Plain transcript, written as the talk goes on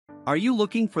Are you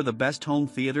looking for the best home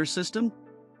theater system?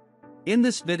 In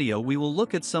this video we will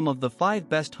look at some of the 5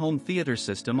 best home theater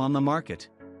system on the market.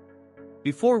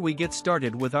 Before we get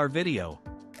started with our video,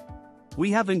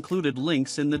 we have included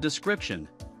links in the description.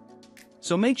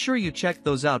 So make sure you check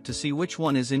those out to see which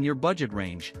one is in your budget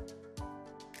range.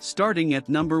 Starting at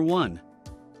number 1.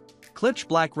 Klipsch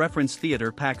Black Reference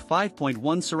Theater Pack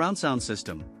 5.1 Surround Sound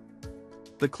System.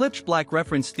 The Klipsch Black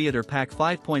Reference Theater Pack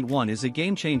 5.1 is a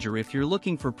game changer if you're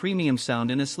looking for premium sound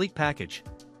in a sleek package.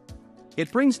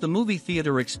 It brings the movie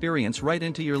theater experience right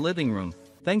into your living room,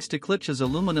 thanks to Klipsch's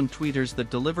aluminum tweeters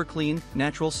that deliver clean,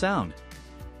 natural sound.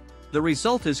 The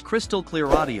result is crystal clear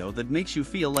audio that makes you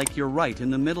feel like you're right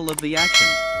in the middle of the action.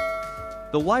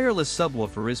 The wireless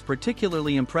subwoofer is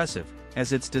particularly impressive,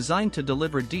 as it's designed to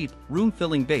deliver deep,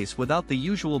 room-filling bass without the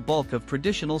usual bulk of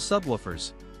traditional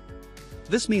subwoofers.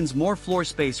 This means more floor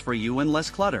space for you and less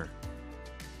clutter.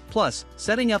 Plus,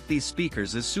 setting up these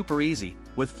speakers is super easy,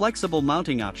 with flexible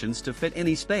mounting options to fit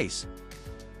any space.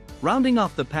 Rounding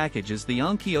off the package is the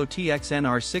Onkyo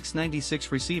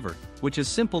TX-NR696 receiver, which is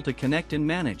simple to connect and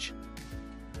manage.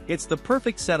 It's the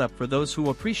perfect setup for those who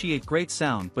appreciate great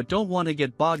sound but don't want to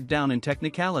get bogged down in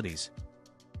technicalities.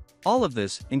 All of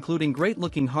this, including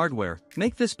great-looking hardware,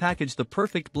 make this package the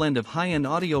perfect blend of high-end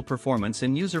audio performance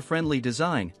and user-friendly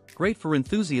design, great for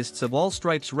enthusiasts of all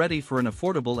stripes ready for an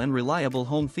affordable and reliable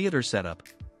home theater setup.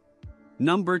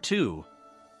 Number 2.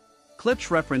 Klipsch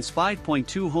Reference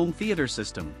 5.2 Home Theater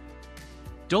System.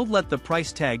 Don't let the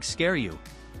price tag scare you.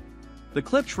 The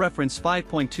Klipsch Reference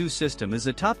 5.2 system is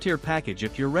a top-tier package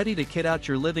if you're ready to kit out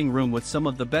your living room with some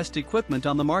of the best equipment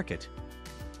on the market.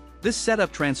 This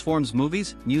setup transforms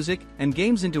movies, music, and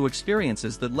games into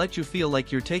experiences that let you feel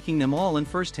like you're taking them all in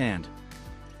firsthand.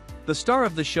 The star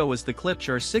of the show is the Klipsch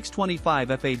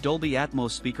R625FA Dolby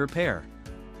Atmos speaker pair.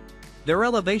 Their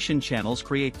elevation channels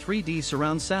create 3D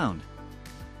surround sound.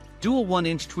 Dual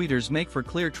 1-inch tweeters make for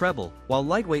clear treble, while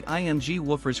lightweight IMG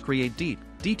woofers create deep,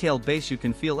 detailed bass you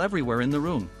can feel everywhere in the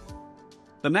room.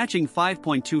 The matching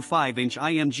 5.25-inch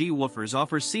IMG woofers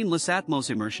offer seamless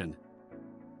Atmos immersion.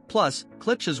 Plus,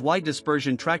 Klipsch's wide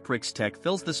dispersion Tractrix tech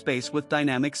fills the space with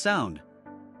dynamic sound.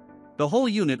 The whole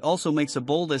unit also makes a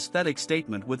bold aesthetic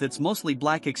statement with its mostly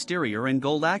black exterior and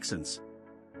gold accents.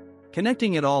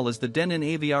 Connecting it all is the Denon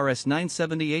AVRS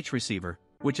 970H receiver,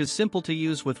 which is simple to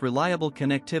use with reliable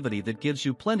connectivity that gives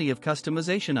you plenty of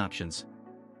customization options.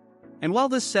 And while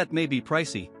this set may be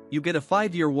pricey, you get a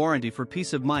 5-year warranty for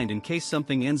peace of mind in case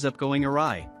something ends up going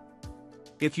awry.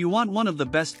 If you want one of the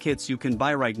best kits you can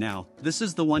buy right now, this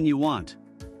is the one you want.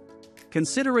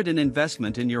 Consider it an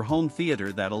investment in your home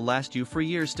theater that'll last you for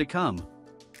years to come.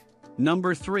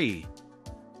 Number 3.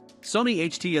 Sony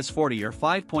HTS40 or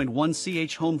 5.1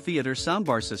 CH Home Theater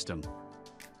Soundbar System.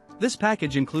 This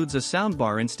package includes a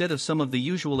soundbar instead of some of the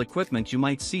usual equipment you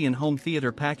might see in home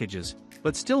theater packages,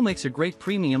 but still makes a great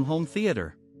premium home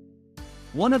theater.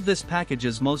 One of this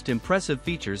package's most impressive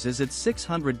features is its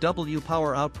 600W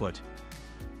power output.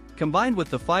 Combined with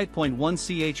the 5.1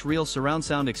 CH real surround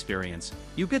sound experience,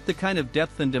 you get the kind of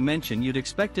depth and dimension you'd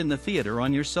expect in the theater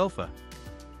on your sofa.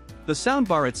 The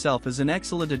soundbar itself is an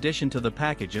excellent addition to the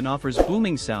package and offers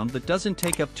booming sound that doesn't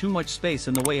take up too much space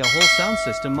in the way a whole sound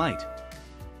system might.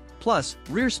 Plus,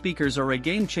 rear speakers are a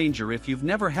game changer if you've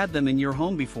never had them in your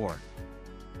home before.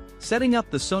 Setting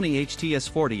up the Sony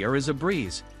HTS40 is a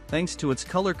breeze, thanks to its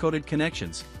color-coded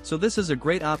connections, so this is a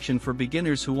great option for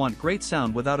beginners who want great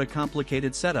sound without a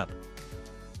complicated setup.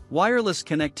 Wireless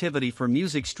connectivity for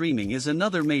music streaming is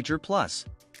another major plus.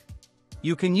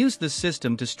 You can use this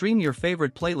system to stream your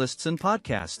favorite playlists and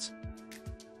podcasts.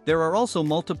 There are also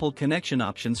multiple connection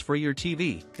options for your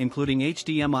TV, including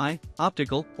HDMI,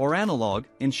 optical, or analog,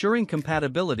 ensuring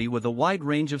compatibility with a wide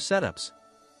range of setups.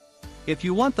 If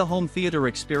you want the home theater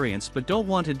experience but don't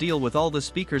want to deal with all the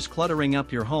speakers cluttering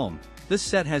up your home, this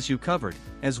set has you covered,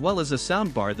 as well as a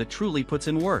soundbar that truly puts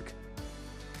in work.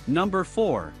 Number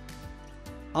 4.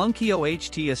 Onkyo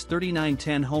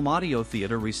HTS3910 Home Audio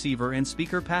Theater Receiver and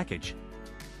Speaker Package.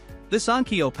 This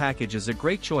Onkyo package is a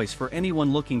great choice for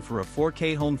anyone looking for a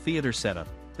 4K home theater setup,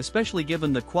 especially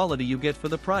given the quality you get for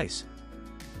the price.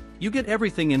 You get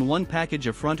everything in one package: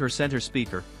 a front or center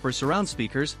speaker, for surround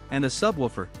speakers, and a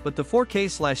subwoofer, but the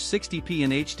 4K/60p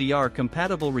and HDR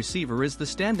compatible receiver is the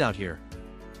standout here.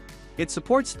 It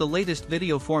supports the latest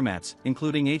video formats,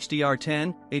 including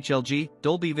HDR10, HLG,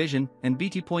 Dolby Vision, and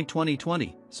BT.20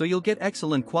 2020, so you'll get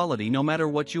excellent quality no matter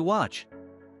what you watch.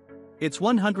 Its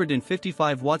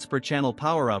 155 watts per channel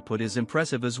power output is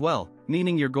impressive as well,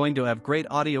 meaning you're going to have great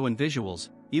audio and visuals,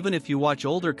 even if you watch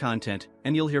older content,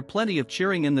 and you'll hear plenty of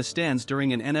cheering in the stands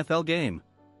during an NFL game.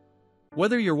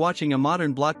 Whether you're watching a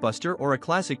modern blockbuster or a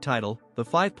classic title, the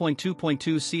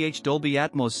 5.2.2 ch Dolby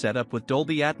Atmos setup with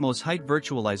Dolby Atmos Height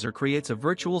Virtualizer creates a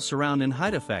virtual surround and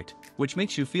height effect, which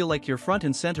makes you feel like you're front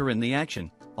and center in the action,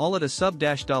 all at a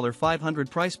sub-$500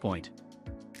 price point.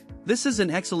 This is an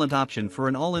excellent option for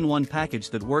an all-in-one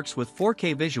package that works with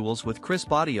 4K visuals with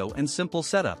crisp audio and simple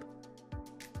setup.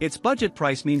 Its budget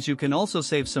price means you can also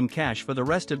save some cash for the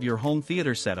rest of your home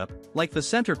theater setup, like the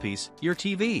centerpiece, your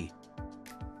TV.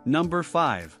 Number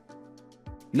 5.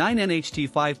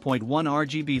 9NHT 5.1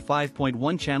 RGB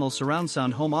 5.1 channel surround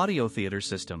sound home audio theater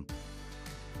system.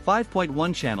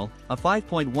 5.1 channel. A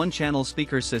 5.1 channel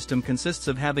speaker system consists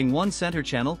of having one center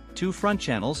channel, two front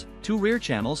channels, two rear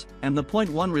channels, and the point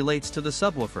 1 relates to the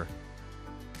subwoofer.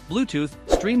 Bluetooth.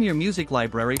 Stream your music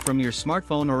library from your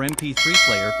smartphone or MP3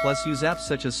 player, plus use apps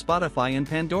such as Spotify and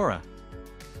Pandora.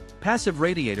 Passive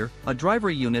radiator. A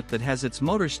driver unit that has its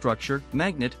motor structure,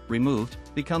 magnet, removed,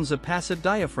 becomes a passive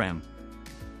diaphragm.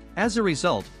 As a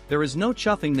result, there is no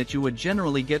chuffing that you would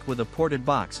generally get with a ported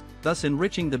box, thus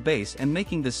enriching the bass and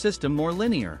making the system more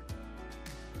linear.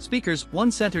 Speakers.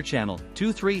 One center channel,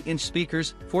 two 3-inch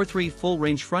speakers, 4.3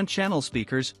 full-range front channel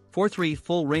speakers, 4.3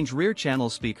 full-range rear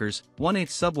channel speakers, 1/8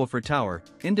 subwoofer tower,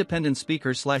 independent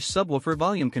speaker/subwoofer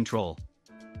volume control.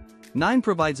 9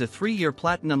 provides a 3-year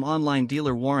platinum online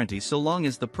dealer warranty so long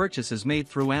as the purchase is made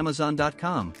through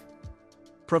Amazon.com.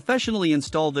 Professionally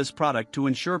install this product to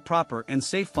ensure proper and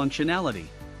safe functionality.